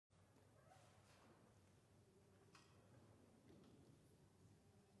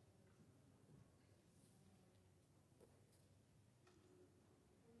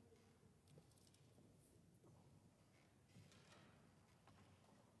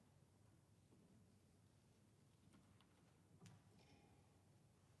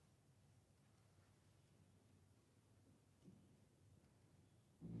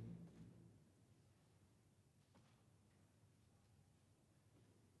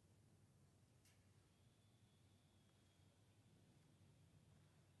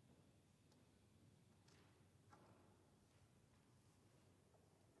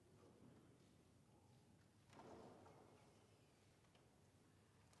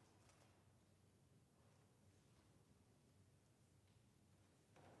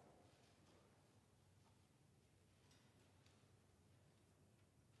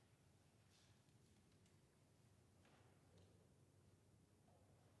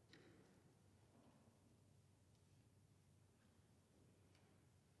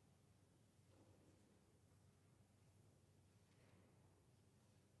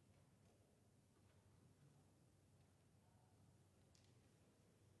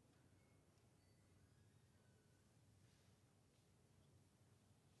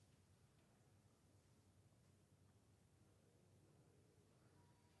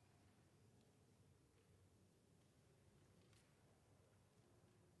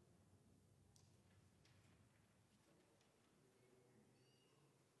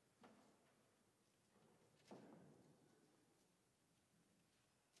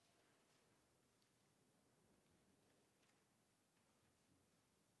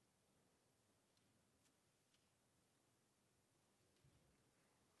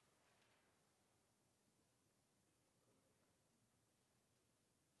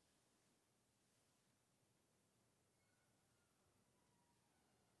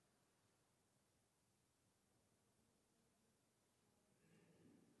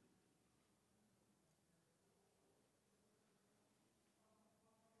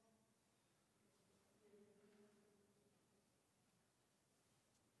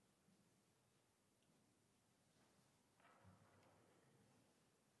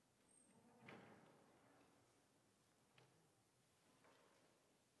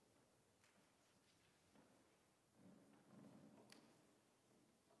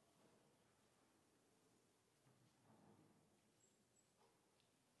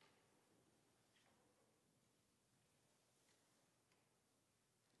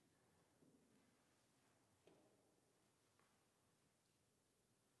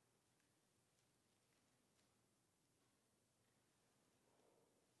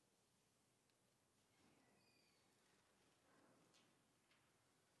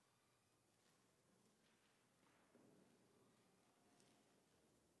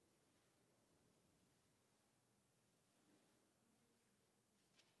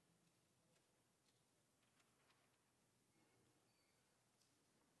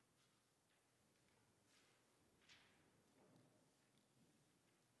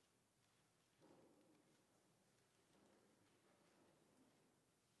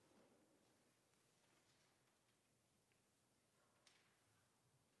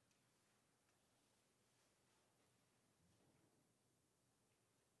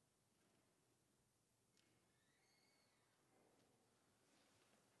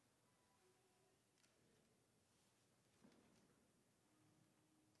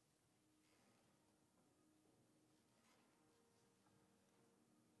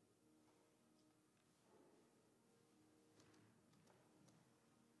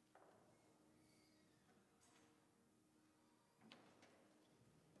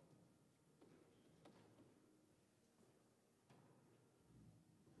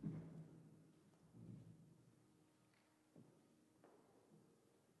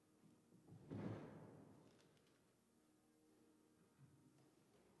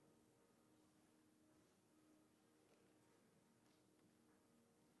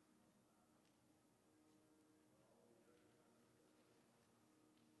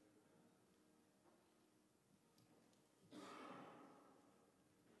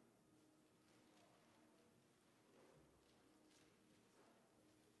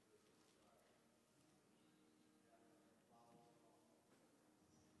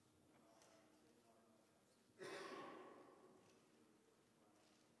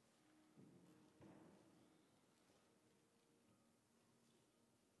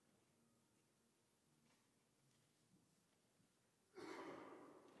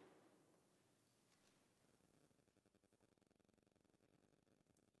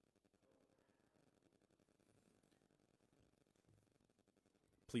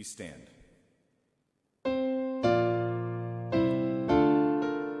Please stand.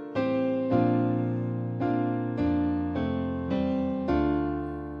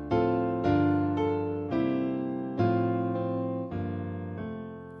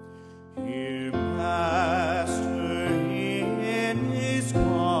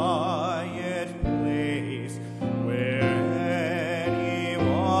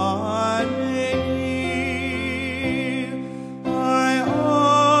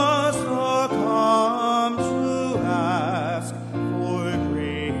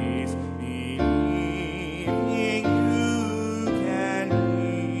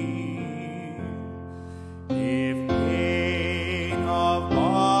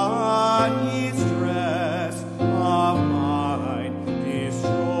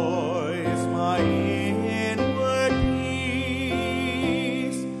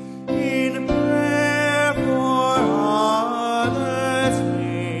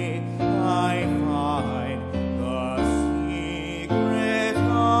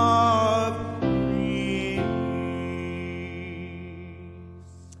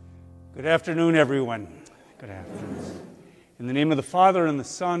 Good afternoon, everyone. Good afternoon. In the name of the Father, and the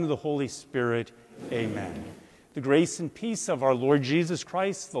Son, and the Holy Spirit, amen. The grace and peace of our Lord Jesus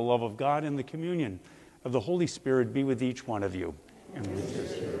Christ, the love of God, and the communion of the Holy Spirit be with each one of you. And with your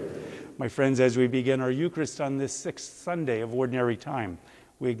spirit. My friends, as we begin our Eucharist on this sixth Sunday of Ordinary Time,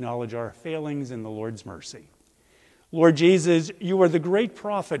 we acknowledge our failings in the Lord's mercy. Lord Jesus, you are the great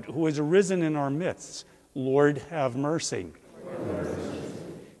prophet who has arisen in our midst. Lord, have mercy.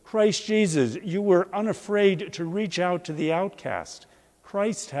 Christ Jesus, you were unafraid to reach out to the outcast.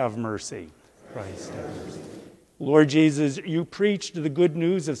 Christ, have mercy. Christ, have mercy. Lord Jesus, you preached the good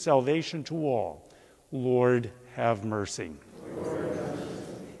news of salvation to all. Lord, have mercy.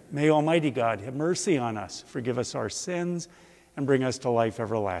 May Almighty God have mercy on us, forgive us our sins, and bring us to life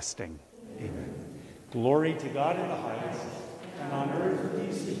everlasting. Amen. Glory to God in the highest, and on earth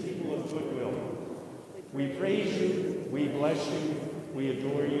peace to people of good will. We praise you, we bless you, we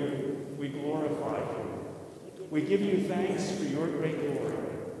adore you, we glorify you. We give you thanks for your great glory.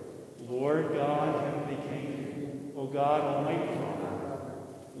 Lord God, heavenly King, O God, almighty Father,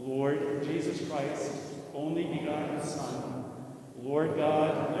 Lord Jesus Christ, only begotten Son, Lord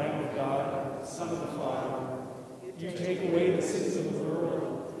God, Lamb of God, Son of the Father, you take away the sins of the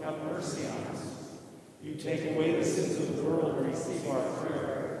world, have mercy on us. You take away the sins of the world, receive our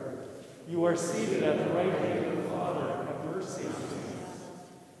prayer. You are seated at the right hand of the Father, have mercy on us.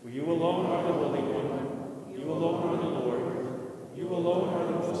 You alone are the Holy One. You alone are the Lord. You alone are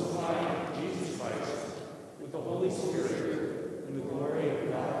the Most High, Jesus Christ, with the Holy Spirit, in the glory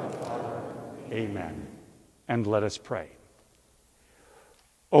of God the Father. Amen. And let us pray.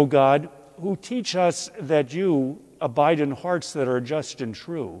 O God, who teach us that you abide in hearts that are just and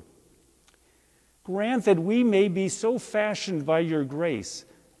true, grant that we may be so fashioned by your grace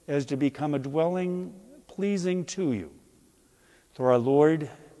as to become a dwelling pleasing to you. Through our Lord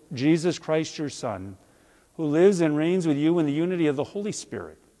Jesus Christ, your Son, who lives and reigns with you in the unity of the Holy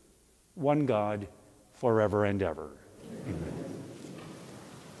Spirit, one God, forever and ever. Amen.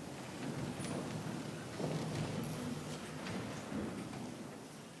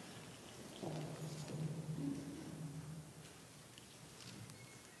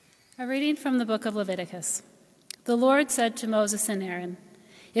 A reading from the book of Leviticus. The Lord said to Moses and Aaron,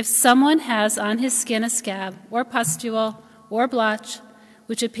 "If someone has on his skin a scab, or pustule, or blotch,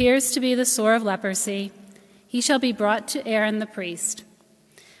 which appears to be the sore of leprosy, he shall be brought to Aaron the priest,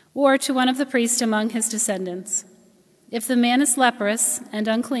 or to one of the priests among his descendants. If the man is leprous and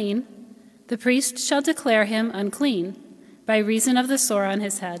unclean, the priest shall declare him unclean by reason of the sore on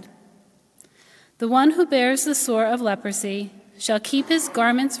his head. The one who bears the sore of leprosy shall keep his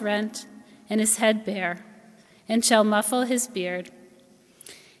garments rent and his head bare, and shall muffle his beard.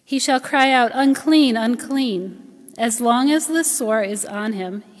 He shall cry out, 'Unclean, unclean.' As long as the sore is on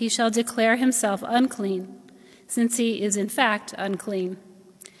him, he shall declare himself unclean, since he is in fact unclean.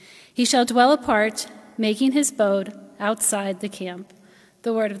 He shall dwell apart, making his abode outside the camp."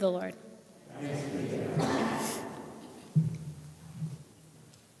 The word of the Lord.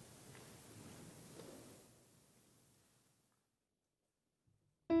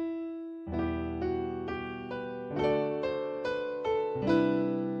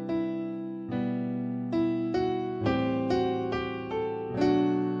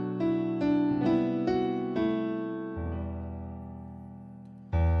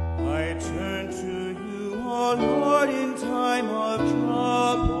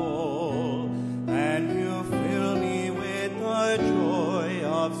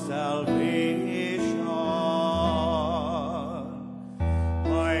 Salvation.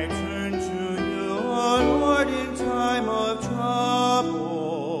 I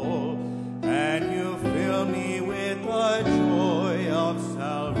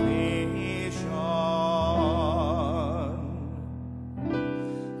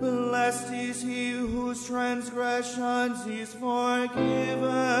Blessed is he whose transgressions is forgiven,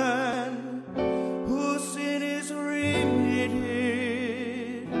 whose sin is remitted.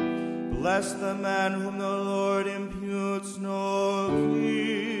 Bless the man whom the Lord imputes no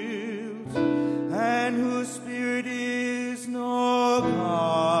guilt, and whose spirit is no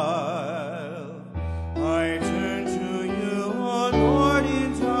guile. I turn to you, O Lord,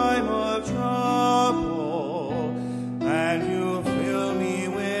 in time of trouble, and you fill me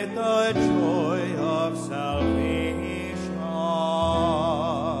with the joy of salvation.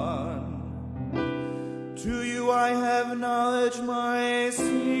 To you I have acknowledged my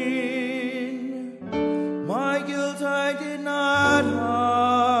sin. My guilt I did not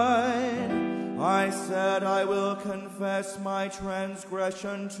hide. I said, I will confess my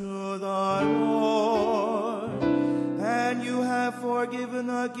transgression to the Lord, and you have forgiven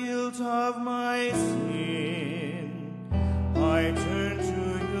the guilt of my sin. I turn to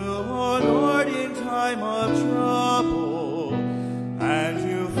you, O Lord, in time of trouble, and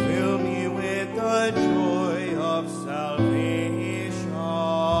you fill me with the joy of salvation.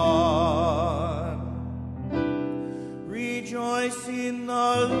 Rejoice in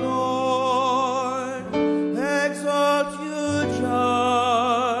the Lord, exalt you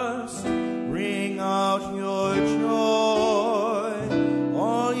just, bring out your joy,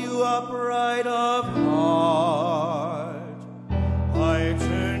 all you upright of heart. I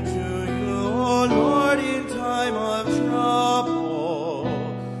turn to you, O Lord, in time of trouble,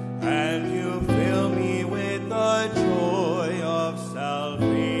 and you fill me with the joy of salvation.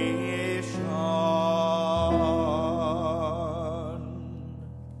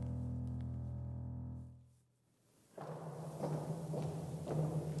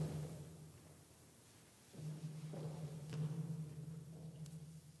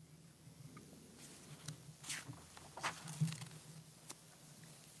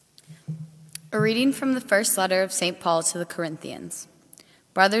 A reading from the first letter of St. Paul to the Corinthians.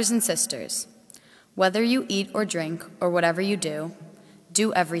 Brothers and sisters, whether you eat or drink or whatever you do,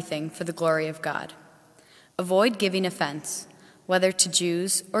 do everything for the glory of God. Avoid giving offense, whether to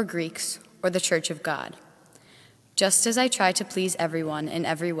Jews or Greeks or the church of God. Just as I try to please everyone in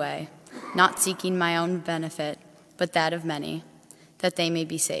every way, not seeking my own benefit, but that of many, that they may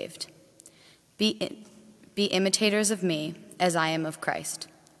be saved. Be imitators of me as I am of Christ.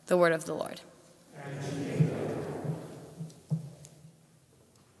 The word of the Lord.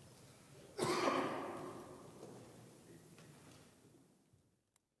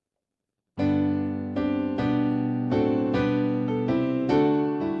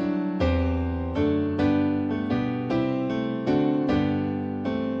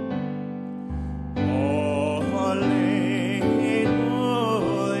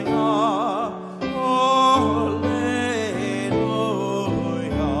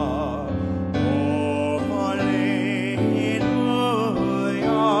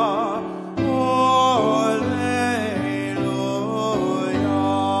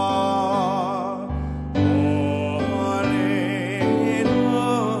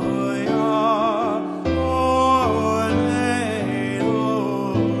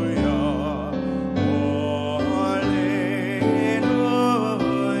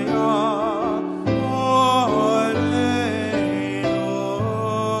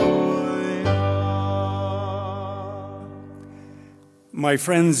 My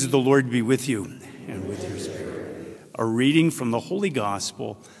friends, the Lord be with you and with your spirit. A reading from the Holy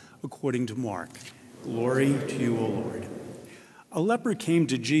Gospel according to Mark. Glory to you, O Lord. A leper came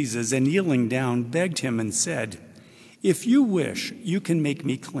to Jesus and, kneeling down, begged him and said, "If you wish, you can make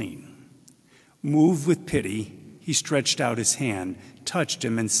me clean." Moved with pity, he stretched out his hand, touched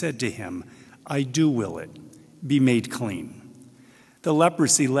him, and said to him, "I do will it. Be made clean." The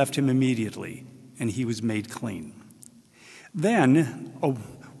leprosy left him immediately, and he was made clean. Then,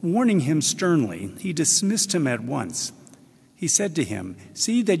 warning him sternly, he dismissed him at once. He said to him,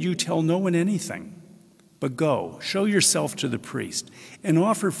 "See that you tell no one anything, but go, show yourself to the priest, and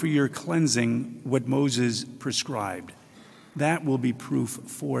offer for your cleansing what Moses prescribed. That will be proof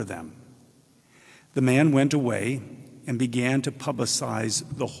for them." The man went away and began to publicize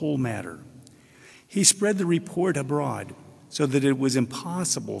the whole matter. He spread the report abroad so that it was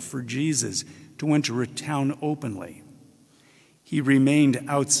impossible for Jesus to enter a town openly. He remained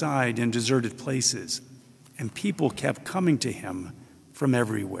outside in deserted places, and people kept coming to him from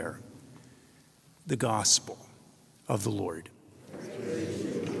everywhere. The Gospel of the Lord.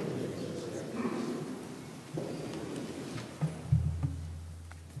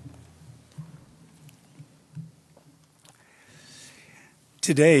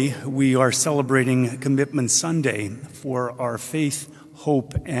 Today, we are celebrating Commitment Sunday for our faith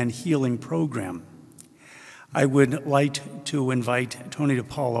Hope and Healing program. I would like to invite Tony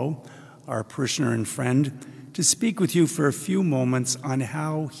DiPaolo, our parishioner and friend, to speak with you for a few moments on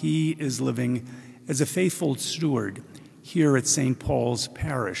how he is living as a faithful steward here at St. Paul's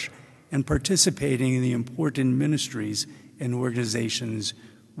Parish and participating in the important ministries and organizations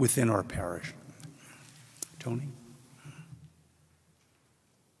within our parish. Tony?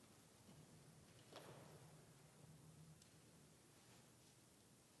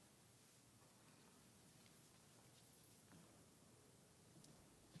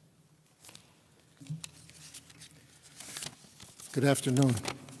 Good afternoon.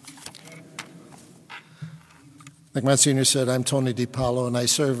 Like Monsignor said, I'm Tony DiPaolo, and I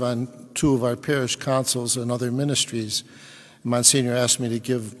serve on 2 of our parish councils and other ministries. Monsignor asked me to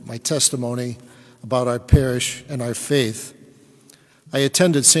give my testimony about our parish and our faith. I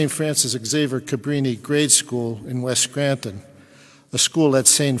attended St. Francis Xavier Cabrini Grade School in West Scranton, a school that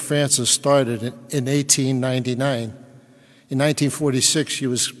St. Francis started in 1899. In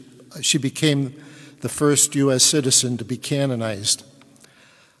 1946, she became the first U.S. citizen to be canonized.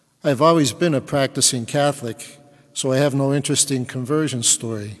 I've always been a practicing Catholic, so I have no interest in conversion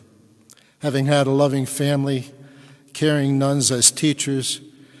story. Having had a loving family, caring nuns as teachers,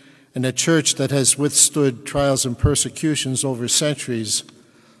 and a church that has withstood trials and persecutions over centuries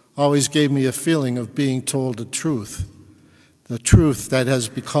always gave me a feeling of being told the truth that has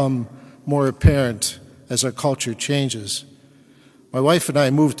become more apparent as our culture changes. My wife and I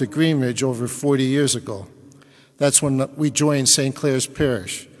moved to Greenridge over 40 years ago. That's when we joined St. Clair's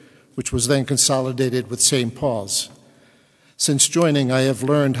Parish, which was then consolidated with St. Paul's. Since joining, I have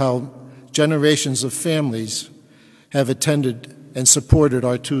learned how generations of families have attended and supported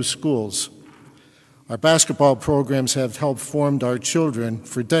our 2 schools. Our basketball programs have helped form our children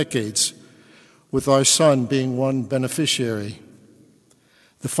for decades, with our son being one beneficiary.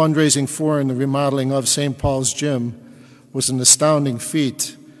 The fundraising for and the remodeling of St. Paul's Gym was an astounding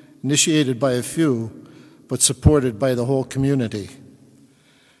feat, initiated by a few, but supported by the whole community.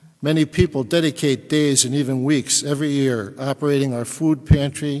 Many people dedicate days and even weeks every year operating our food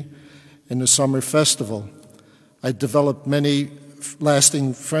pantry and the summer festival. I developed many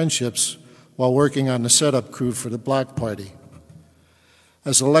lasting friendships while working on the setup crew for the block party.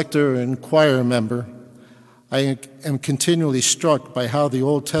 As a lector and choir member, I am continually struck by how the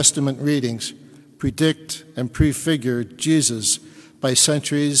Old Testament readings predict and prefigure Jesus by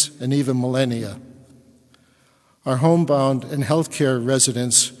centuries and even millennia. Our homebound and healthcare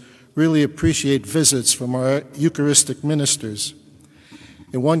residents really appreciate visits from our Eucharistic ministers.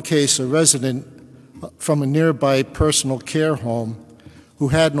 In one case, a resident from a nearby personal care home who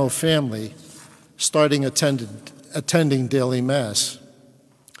had no family starting attending daily Mass.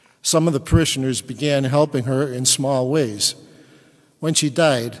 Some of the parishioners began helping her in small ways. When she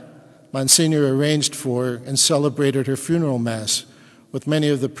died, Monsignor arranged for and celebrated her funeral Mass, with many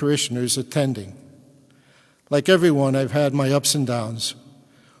of the parishioners attending. Like everyone, I've had my ups and downs.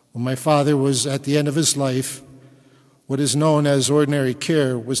 When my father was at the end of his life, what is known as ordinary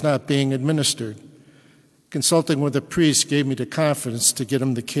care was not being administered. Consulting with a priest gave me the confidence to get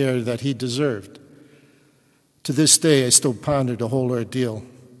him the care that he deserved. To this day, I still ponder the whole ordeal.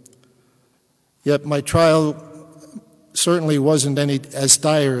 Yet my trial certainly wasn't any as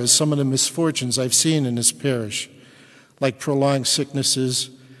dire as some of the misfortunes I've seen in this parish, like prolonged sicknesses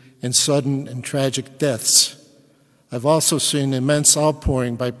and sudden and tragic deaths. I've also seen immense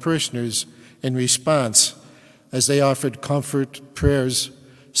outpouring by parishioners in response as they offered comfort, prayers,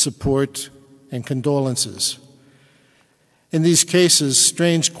 support, and condolences. In these cases,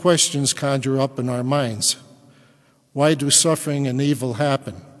 strange questions conjure up in our minds. Why do suffering and evil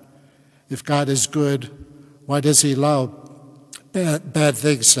happen? If God is good, why does he allow bad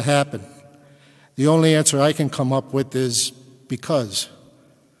things to happen? The only answer I can come up with is because.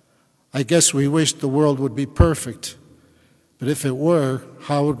 I guess we wish the world would be perfect, but if it were,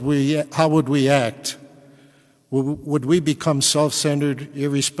 how would we act? Would we become self-centered,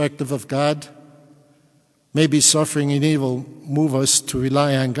 irrespective of God? Maybe suffering and evil move us to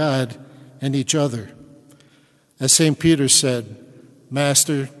rely on God and each other. As St. Peter said,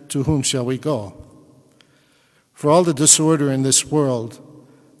 "Master, to whom shall we go?" For all the disorder in this world,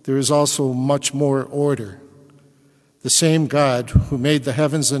 there is also much more order. The same God who made the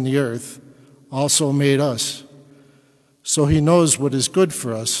heavens and the earth also made us. So he knows what is good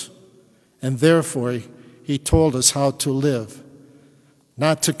for us, and therefore he told us how to live,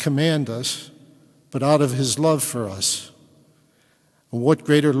 not to command us, but out of his love for us. And what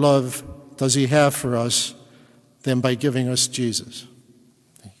greater love does he have for us than by giving us Jesus?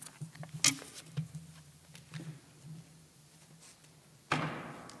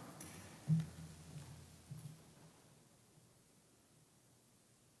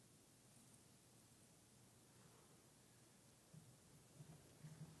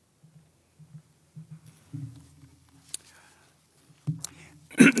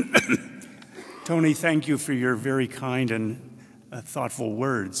 Tony, thank you for your very kind and thoughtful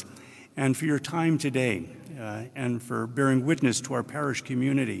words, and for your time today, and for bearing witness to our parish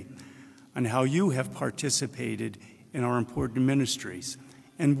community on how you have participated in our important ministries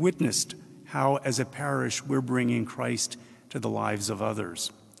and witnessed how, as a parish, we're bringing Christ to the lives of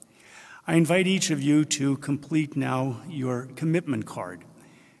others. I invite each of you to complete now your commitment card.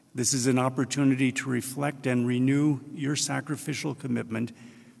 This is an opportunity to reflect and renew your sacrificial commitment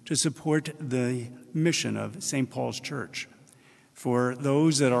to support the mission of St. Paul's Church. For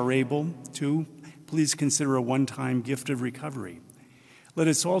those that are able to, please consider a one-time gift of recovery. Let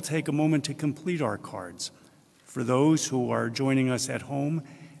us all take a moment to complete our cards. For those who are joining us at home,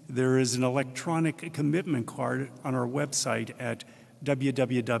 there is an electronic commitment card on our website at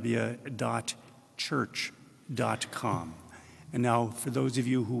www.church.com. And now, for those of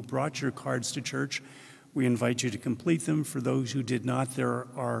you who brought your cards to church, we invite you to complete them. For those who did not, there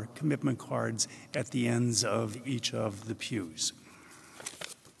are commitment cards at the ends of each of the pews.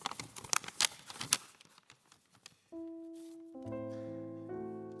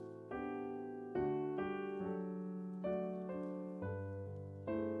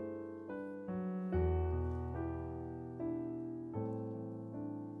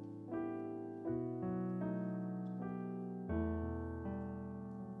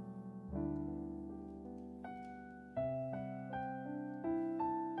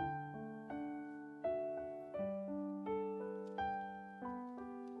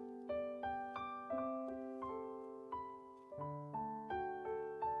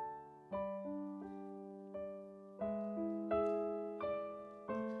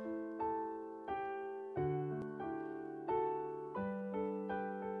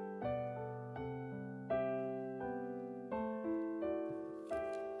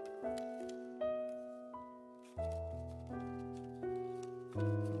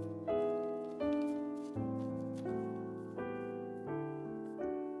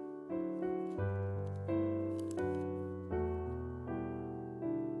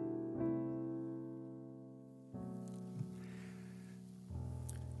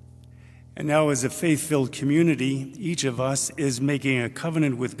 And now, as a faith-filled community, each of us is making a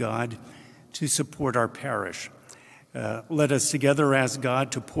covenant with God to support our parish. Let us together ask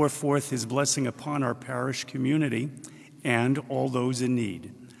God to pour forth his blessing upon our parish community and all those in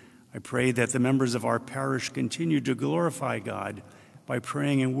need. I pray that the members of our parish continue to glorify God by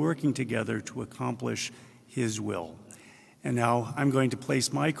praying and working together to accomplish his will. And now I'm going to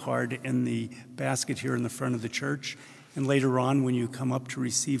place my card in the basket here in the front of the church. And later on, when you come up to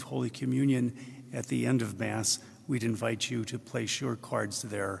receive Holy Communion at the end of Mass, we'd invite you to place your cards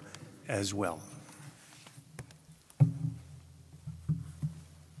there as well.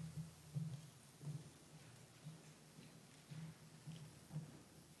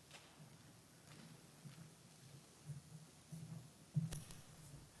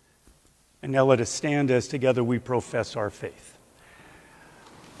 And now let us stand as together we profess our faith.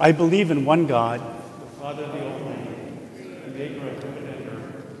 I believe in one God, the Father, the Almighty, maker of heaven and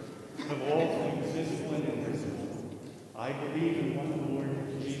earth, of all things visible and invisible. I believe in one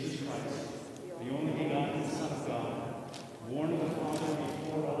Lord, Jesus Christ, the only begotten Son of God, born of the Father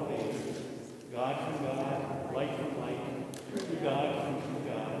before all ages, God from God, light from light, true God from true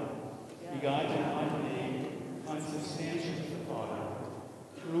God, begotten not made, consubstantial with the Father.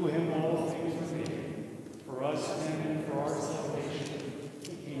 Through him all things were made. For us men and for our salvation,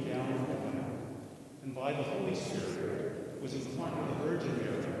 he came down from heaven, and by the Holy Spirit was incarnate of the Virgin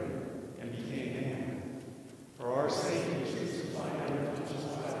Mary and became man. For our sake he was crucified under Pontius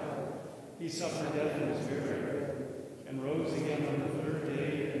Pilate. He suffered death and was buried, and rose again on the third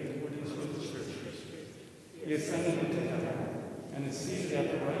day in accordance with the Scriptures. He ascended into heaven and is seated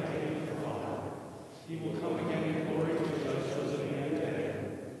at the right hand of the Father. He will come again in glory to judge those living and dead,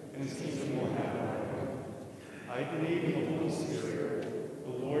 and his kingdom will have no end. I believe in the Holy Spirit,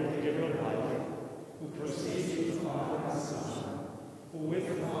 the Lord, the giver of life, who proceeds from the Father and the Son, who with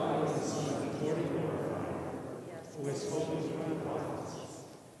the Father and the Son is adored and glorified, who has spoken through the prophets.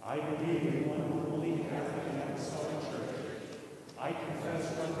 I believe in one holy, Catholic, and Apostolic Church. I confess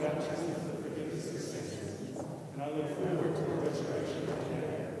one baptism for the forgiveness of sins, and I look forward to the resurrection of the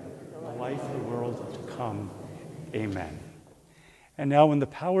dead, and the life of the world to come. Amen. And now, in the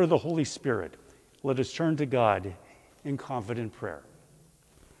power of the Holy Spirit, let us turn to God in confident prayer.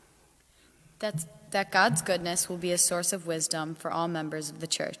 That God's goodness will be a source of wisdom for all members of the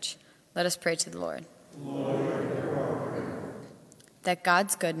church. Let us pray to the Lord. Lord, that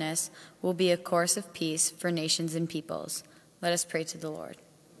God's goodness will be a course of peace for nations and peoples. Let us pray to the Lord.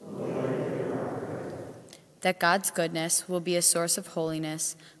 Lord, that God's goodness will be a source of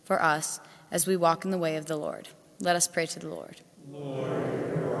holiness for us as we walk in the way of the Lord. Let us pray to the Lord.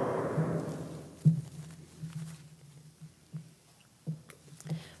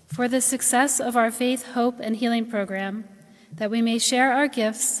 For the success of our Faith, Hope, and Healing program, that we may share our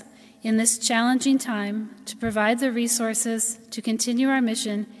gifts in this challenging time to provide the resources to continue our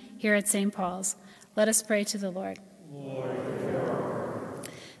mission here at St. Paul's. Let us pray to the Lord.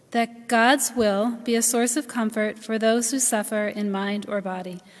 That God's will be a source of comfort for those who suffer in mind or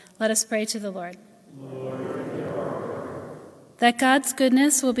body. Let us pray to the Lord. That God's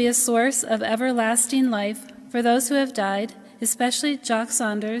goodness will be a source of everlasting life for those who have died, especially Jock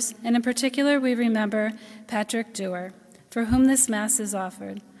Saunders, and in particular we remember Patrick Dewar, for whom this Mass is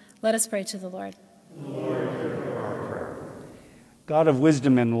offered. Let us pray to the Lord. God of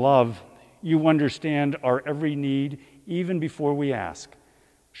wisdom and love, you understand our every need even before we ask.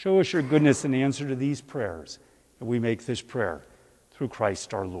 Show us your goodness in answer to these prayers, and we make this prayer through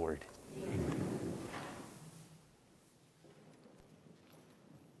Christ our Lord. Amen.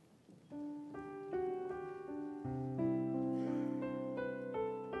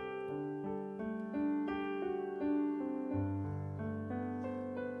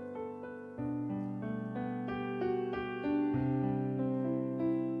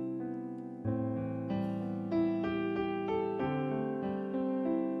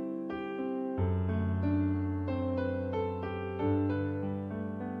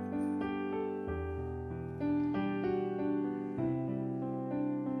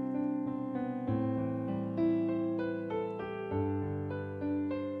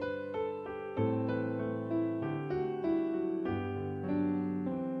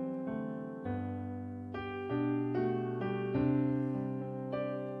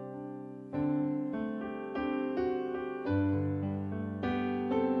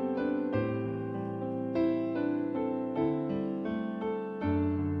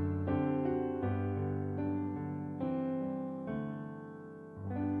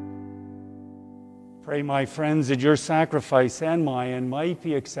 Pray, my friends, that your sacrifice and mine might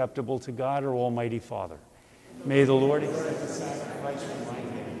be acceptable to God, our Almighty Father. May the Lord accept the sacrifice from my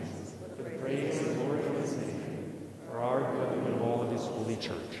hands for the praise and glory of his name, for our good and of all of his holy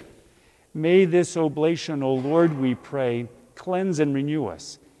church. May this oblation, O Lord, we pray, cleanse and renew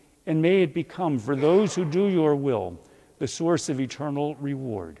us, and may it become, for those who do your will, the source of eternal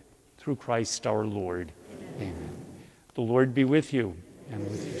reward. Through Christ our Lord. Amen. The Lord be with you and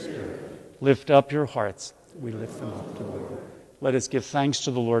with your spirit. Lift up your hearts. We lift them up to the Lord. Let us give thanks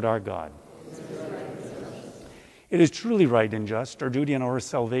to the Lord our God. It is truly right and just, our duty and our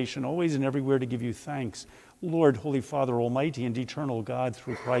salvation, always and everywhere to give you thanks, Lord, Holy Father, Almighty and eternal God,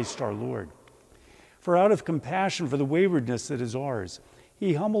 through Christ our Lord. For out of compassion for the waywardness that is ours,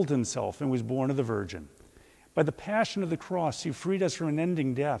 he humbled himself and was born of the Virgin. By the passion of the cross, he freed us from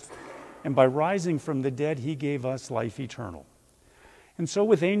unending death, and by rising from the dead, he gave us life eternal. And so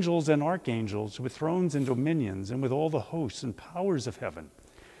with angels and archangels, with thrones and dominions, and with all the hosts and powers of heaven,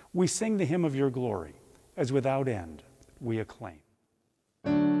 we sing the hymn of your glory, as without end we acclaim.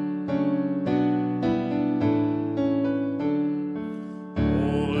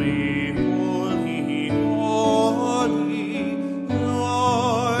 Holy, holy, holy,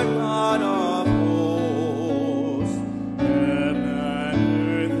 Lord God of hosts, heaven and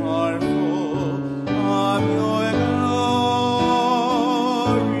earth are full of your glory.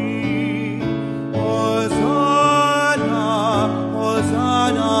 Hosanna,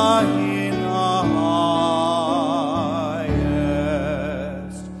 Hosanna in the highest.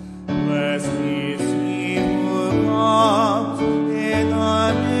 Blessed is he who comes in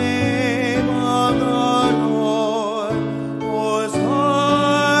the name of the Lord.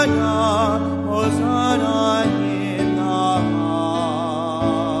 Hosanna, Hosanna in the highest.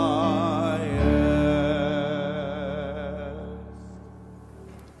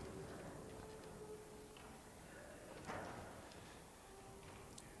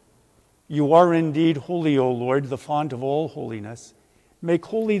 You are indeed holy, O Lord, the font of all holiness. Make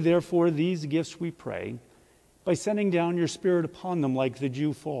holy, therefore, these gifts, we pray, by sending down your Spirit upon them like the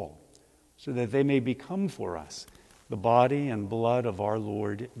dew fall, so that they may become for us the body and blood of our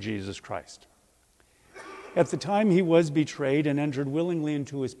Lord Jesus Christ. At the time he was betrayed and entered willingly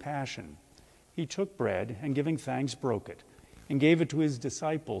into his passion, he took bread and, giving thanks, broke it and gave it to his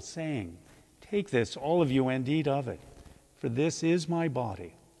disciples, saying, "Take this, all of you, and eat of it, for this is my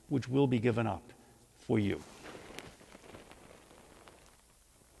body, which will be given up for you."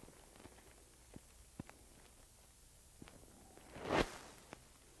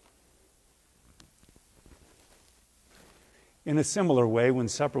 In a similar way, when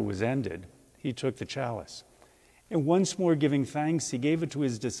supper was ended, he took the chalice, And once more giving thanks, he gave it to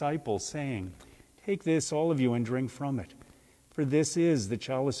his disciples, saying, "Take this, all of you, and drink from it. For this is the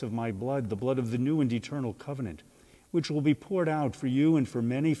chalice of my blood, the blood of the new and eternal covenant, which will be poured out for you and for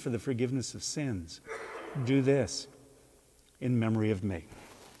many for the forgiveness of sins. Do this in memory of me."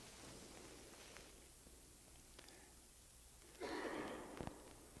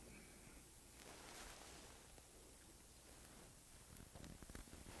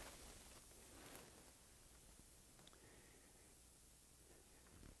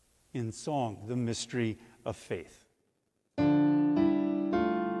 In song, the mystery of faith. We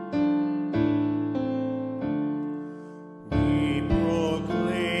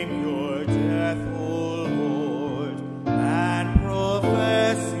proclaim your death, O Lord, and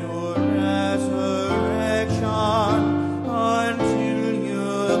profess your resurrection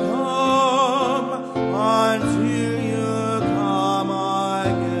until you come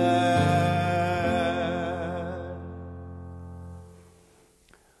again.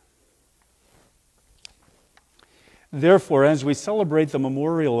 Therefore, as we celebrate the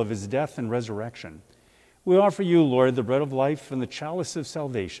memorial of his death and resurrection, we offer you, Lord, the bread of life and the chalice of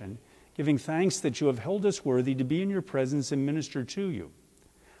salvation, giving thanks that you have held us worthy to be in your presence and minister to you.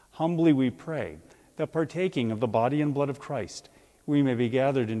 Humbly we pray that partaking of the body and blood of Christ, we may be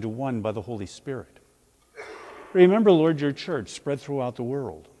gathered into one by the Holy Spirit. Remember, Lord, your church spread throughout the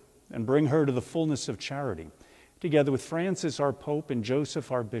world, and bring her to the fullness of charity, together with Francis, our Pope, and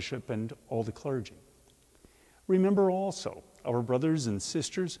Joseph, our Bishop, and all the clergy. Remember also our brothers and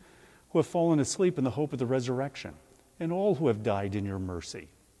sisters who have fallen asleep in the hope of the resurrection, and all who have died in your mercy.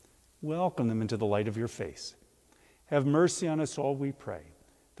 Welcome them into the light of your face. Have mercy on us all, we pray,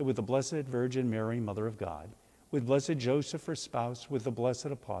 that with the Blessed Virgin Mary, Mother of God, with blessed Joseph, her spouse, with the blessed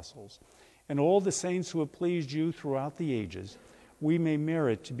apostles, and all the saints who have pleased you throughout the ages, we may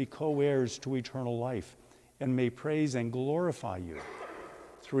merit to be co-heirs to eternal life, and may praise and glorify you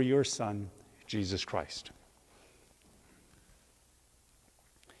through your Son, Jesus Christ.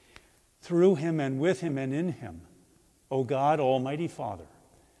 Through him and with him and in him, O God, Almighty Father,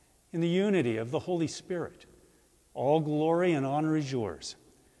 in the unity of the Holy Spirit, all glory and honor is yours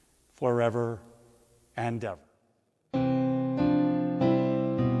forever and ever.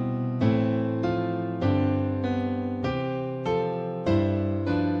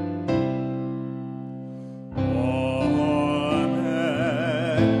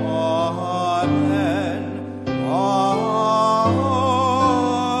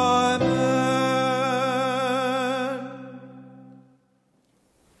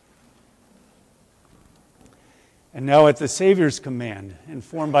 And now at the Savior's command,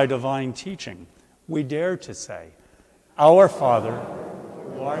 informed by divine teaching, we dare to say, Our Father,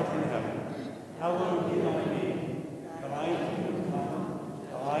 who art in heaven, hallowed be thy name. Thy kingdom come,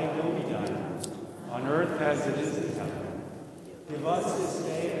 thy will be done, on earth as it is in heaven. Give us this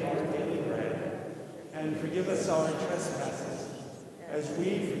day our daily bread, and forgive us our trespasses, as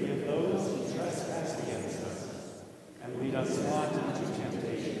we forgive those who trespass against us. And lead us not into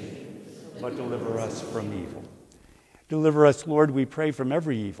temptation, but deliver us from evil. Deliver us, Lord, we pray, from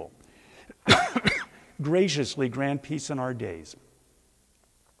every evil. Graciously grant peace in our days,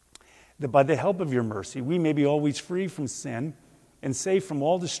 that by the help of your mercy we may be always free from sin and safe from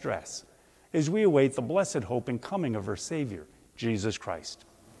all distress, as we await the blessed hope and coming of our Savior, Jesus Christ.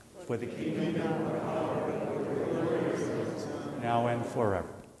 For the kingdom and the power and the glory now and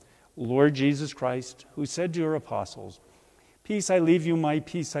forever. Lord Jesus Christ, who said to your apostles, Peace I leave you, my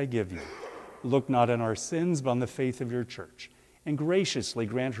peace I give you. Look not on our sins, but on the faith of your church, and graciously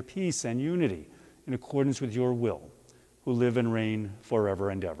grant her peace and unity in accordance with your will, who live and reign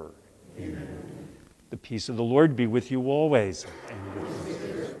forever and ever. Amen. The peace of the Lord be with you always. And with your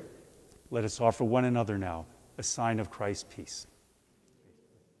spirit. Let us offer one another now a sign of Christ's peace.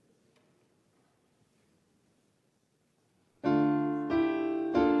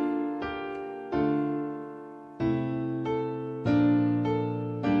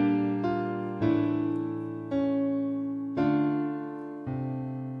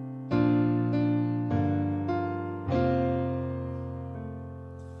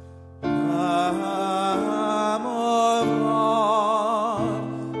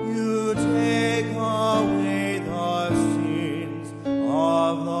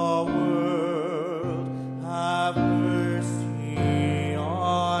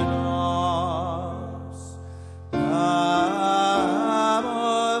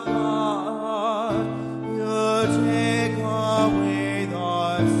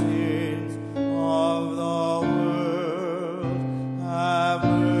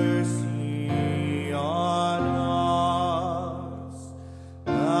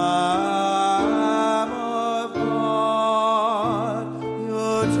 Lamb of God.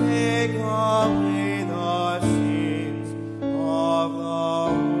 take away the sins of the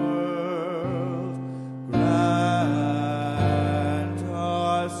world, grant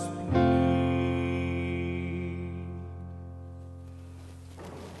us peace.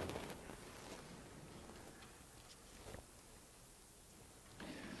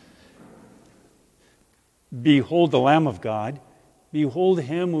 Behold the Lamb of God. Behold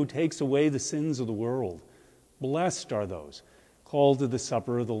him who takes away the sins of the world. Blessed are those called to the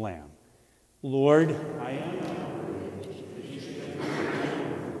supper of the Lamb. Lord, I am not worthy that you should enter my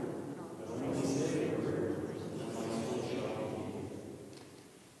home, but only say a word, and my soul shall be healed.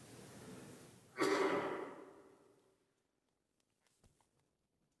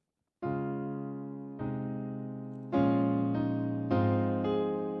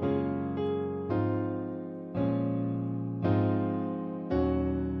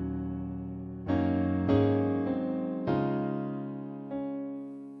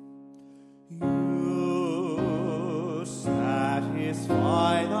 You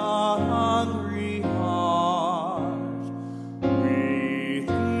satisfy the hungry heart with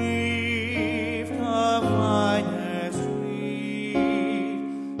gift of finest sweet.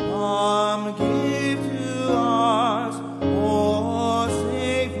 Come give to us, O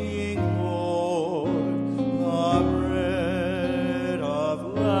saving Lord, the bread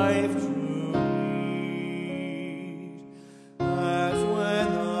of life to eat. As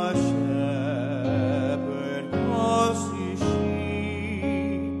when the shepherd calls his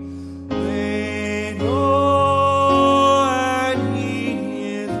sheep, they know and heed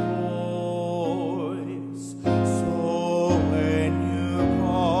his voice. So when you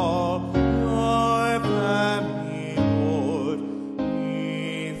call your family, Lord,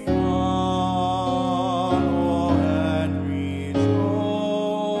 we follow and rejoice.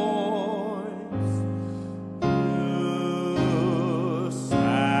 You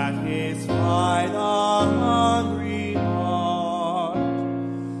satisfy the hungry heart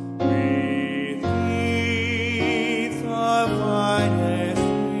with gifts of finest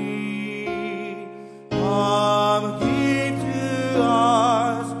sweet. Come give to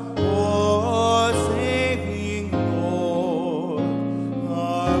us, O saving Lord,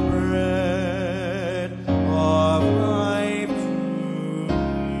 the bread of life to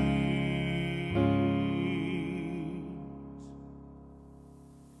eat.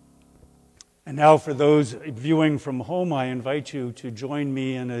 And now for those viewing from home, I invite you to join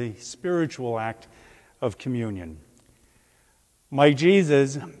me in a spiritual act of communion. My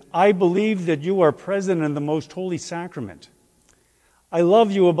Jesus, I believe that you are present in the most holy sacrament. I love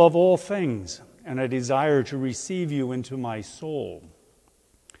you above all things, and I desire to receive you into my soul.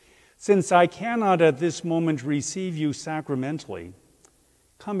 Since I cannot at this moment receive you sacramentally,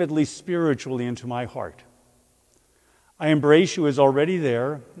 come at least spiritually into my heart. I embrace you as already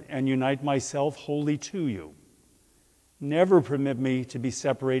there and unite myself wholly to you. Never permit me to be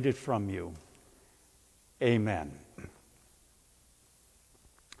separated from you. Amen.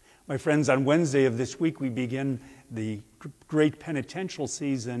 My friends, on Wednesday of this week, we begin the great penitential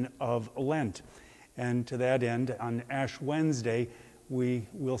season of Lent. And to that end, on Ash Wednesday, we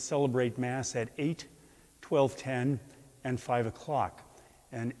will celebrate Mass at 8, 12:10, and 5 o'clock.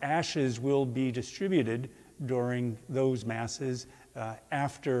 And ashes will be distributed during those Masses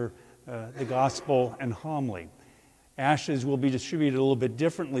after the Gospel and Homily. Ashes will be distributed a little bit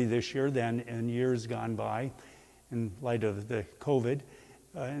differently this year than in years gone by in light of the COVID.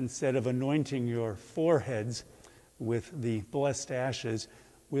 Instead of anointing your foreheads with the blessed ashes,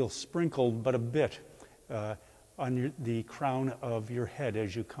 we'll sprinkle but a bit on the crown of your head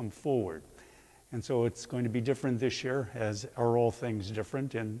as you come forward. And so it's going to be different this year, as are all things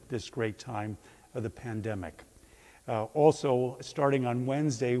different in this great time of the pandemic. Also, starting on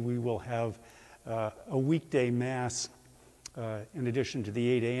Wednesday, we will have a weekday Mass in addition to the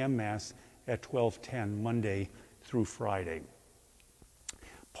 8 a.m. Mass at 12:10, Monday through Friday.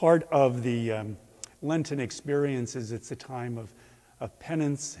 Part of the Lenten experience is it's a time of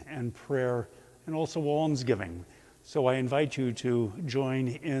penance and prayer and also almsgiving. So I invite you to join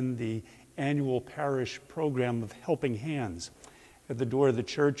in the annual parish program of Helping Hands. At the door of the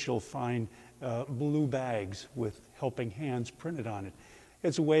church, you'll find blue bags with Helping Hands printed on it.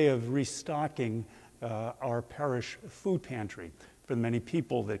 It's a way of restocking our parish food pantry for the many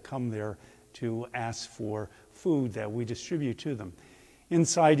people that come there to ask for food that we distribute to them.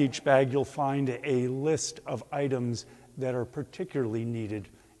 Inside each bag, you'll find a list of items that are particularly needed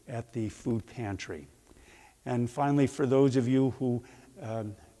at the food pantry. And finally, for those of you who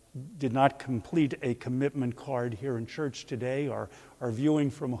did not complete a commitment card here in church today or are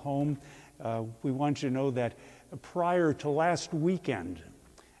viewing from home, we want you to know that prior to last weekend,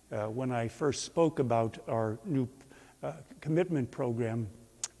 When I first spoke about our new commitment program,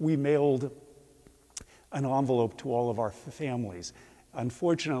 we mailed an envelope to all of our families.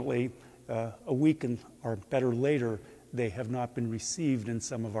 Unfortunately, a week or better later, they have not been received in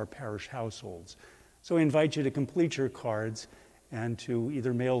some of our parish households. So I invite you to complete your cards and to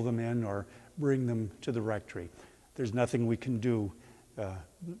either mail them in or bring them to the rectory. There's nothing we can do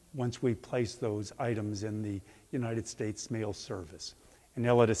once we place those items in the United States Mail Service. And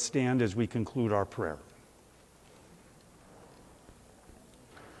now let us stand as we conclude our prayer.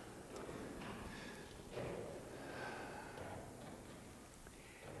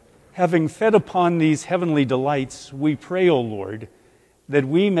 Having fed upon these heavenly delights, we pray, O Lord, that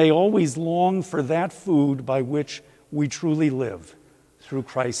we may always long for that food by which we truly live. Through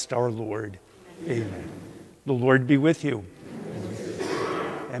Christ our Lord. Amen. The Lord be with you.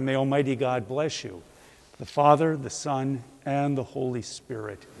 And may Almighty God bless you, the Father, the Son, and the Holy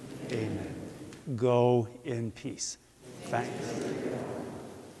Spirit. Amen. Go in peace. Thanks.